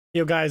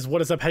Yo guys,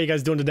 what is up? How you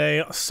guys doing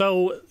today?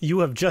 So,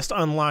 you have just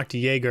unlocked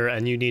Jaeger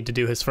and you need to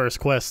do his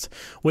first quest,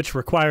 which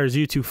requires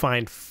you to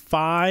find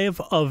 5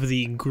 of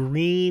the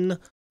green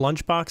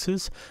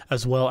lunchboxes,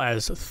 as well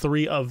as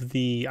 3 of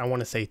the, I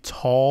want to say,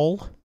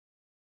 tall,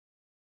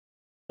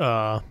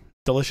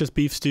 delicious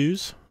beef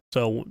stews.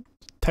 So,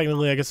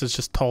 technically, I guess it's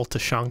just tall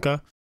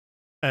Tashanka.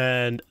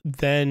 And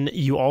then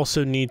you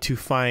also need to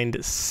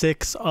find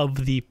 6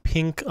 of the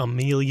pink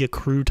Emelya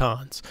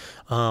croutons.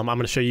 I'm going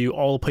to show you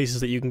all the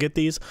places that you can get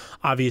these.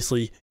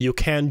 Obviously, you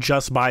can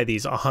just buy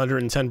these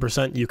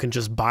 110%. You can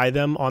just buy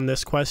them on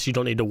this quest. You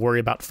don't need to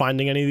worry about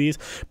finding any of these.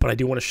 But I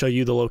do want to show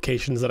you the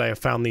locations that I have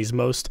found these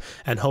most.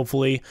 And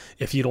hopefully,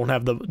 if you don't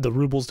have the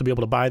rubles to be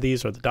able to buy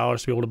these or the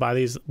dollars to be able to buy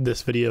these,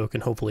 this video can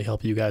hopefully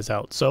help you guys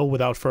out. So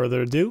without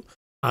further ado,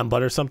 I'm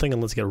Butter Something,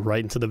 and let's get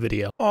right into the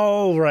video.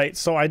 Alright,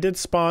 so I did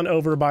spawn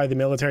over by the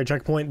military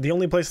checkpoint. The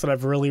only place that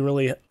I've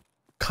really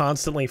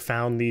constantly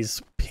found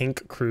these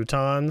pink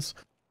croutons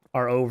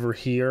are over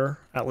here.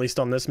 At least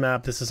on this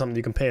map, this is something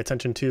you can pay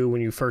attention to when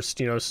you first,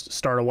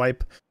 start a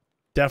wipe.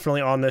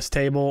 Definitely on this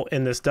table,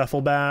 in this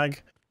duffel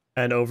bag,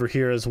 and over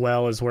here as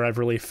well is where I've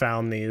really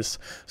found these.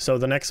 So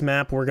the next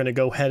map we're going to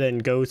go ahead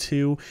and go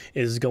to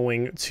is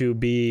going to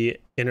be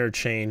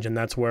Interchange, and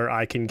that's where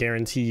I can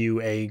guarantee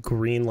you a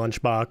green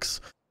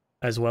lunchbox,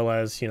 as well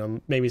as,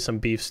 maybe some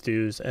beef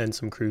stews and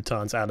some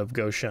croutons out of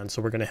Goshen.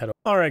 So we're going to head over.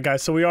 All right,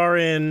 guys, so we are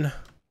in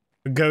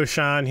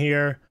Goshen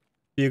here.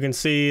 You can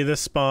see this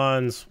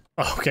spawns,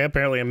 okay,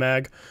 apparently a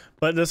mag,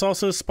 but this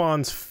also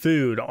spawns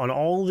food. On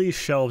all these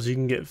shelves, you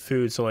can get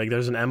food. So, like,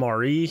 there's an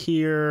MRE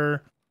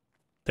here.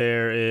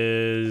 There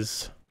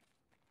is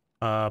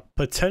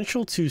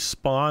potential to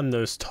spawn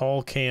those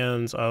tall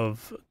cans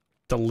of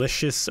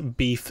delicious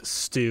beef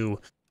stew.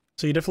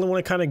 So you definitely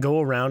want to kind of go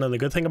around, and the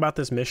good thing about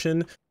this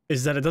mission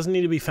is that it doesn't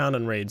need to be found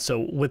in raid.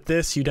 So with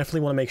this, you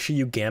definitely want to make sure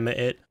you gamma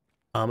it,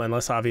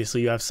 unless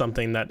obviously you have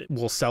something that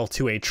will sell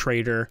to a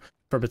trader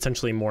for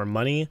potentially more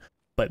money.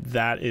 But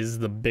that is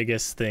the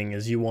biggest thing,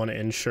 is you want to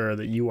ensure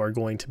that you are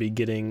going to be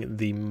getting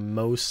the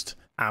most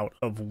out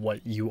of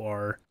what you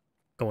are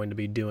going to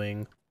be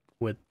doing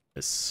with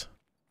this.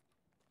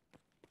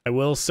 I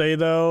will say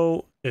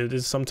though, it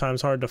is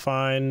sometimes hard to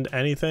find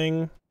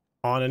anything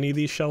on any of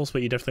these shelves,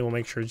 but you definitely want to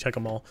make sure you check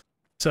them all.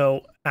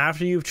 So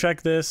after you've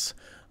checked this,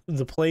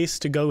 the place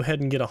to go ahead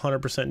and get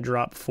 100%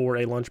 drop for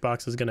a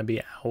lunchbox is going to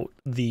be out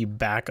the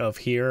back of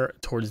here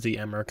towards the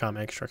Emercom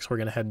extract. So we're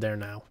going to head there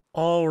now.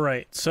 All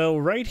right, so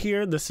right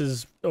here, this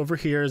is over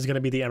here is going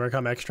to be the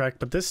Emercom extract,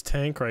 but this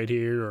tank right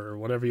here, or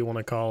whatever you want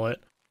to call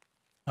it,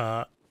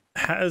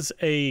 has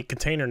a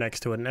container next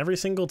to it, and every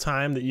single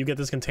time that you get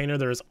this container,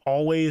 there is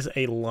always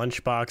a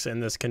lunchbox in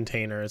this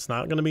container. It's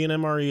not going to be an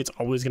MRE, it's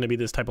always going to be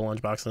this type of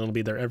lunchbox, and it'll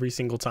be there every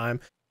single time.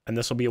 And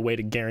this will be a way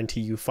to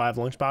guarantee you 5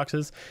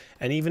 lunchboxes.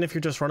 And even if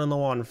you're just running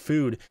low on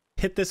food,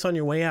 hit this on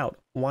your way out.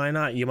 Why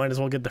not? You might as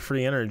well get the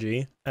free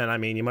energy, and I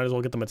mean, you might as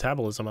well get the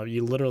metabolism up.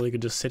 You literally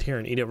could just sit here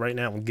and eat it right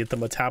now and get the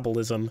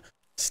metabolism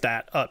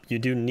stat up. You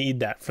do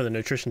need that for the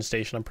nutrition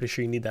station. I'm pretty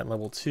sure you need that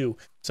level 2,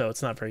 so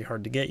it's not very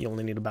hard to get. You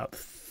only need about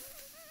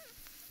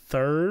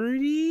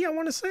 30, I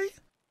want to say,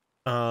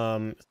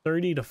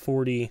 30 to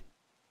 40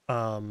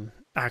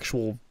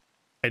 actual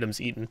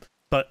items eaten.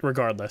 But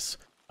regardless,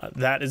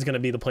 that is going to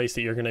be the place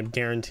that you're going to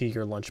guarantee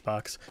your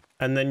lunchbox,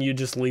 and then you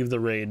just leave the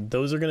raid.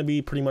 Those are going to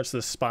be pretty much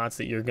the spots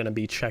that you're going to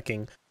be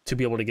checking to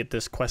be able to get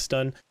this quest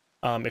done.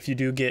 If you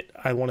do get,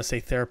 I want to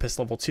say, therapist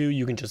level 2,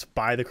 you can just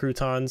buy the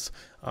croutons.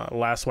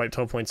 Last wipe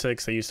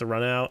 12.6, they used to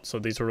run out, so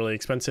these were really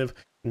expensive.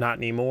 Not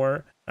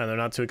anymore, and they're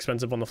not too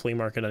expensive on the flea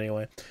market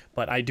anyway.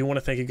 But I do want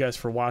to thank you guys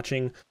for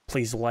watching.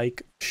 Please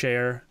like,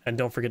 share, and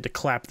don't forget to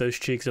clap those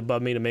cheeks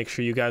above me to make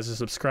sure you guys are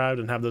subscribed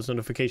and have those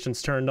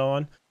notifications turned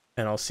on.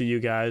 And I'll see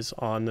you guys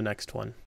on the next one.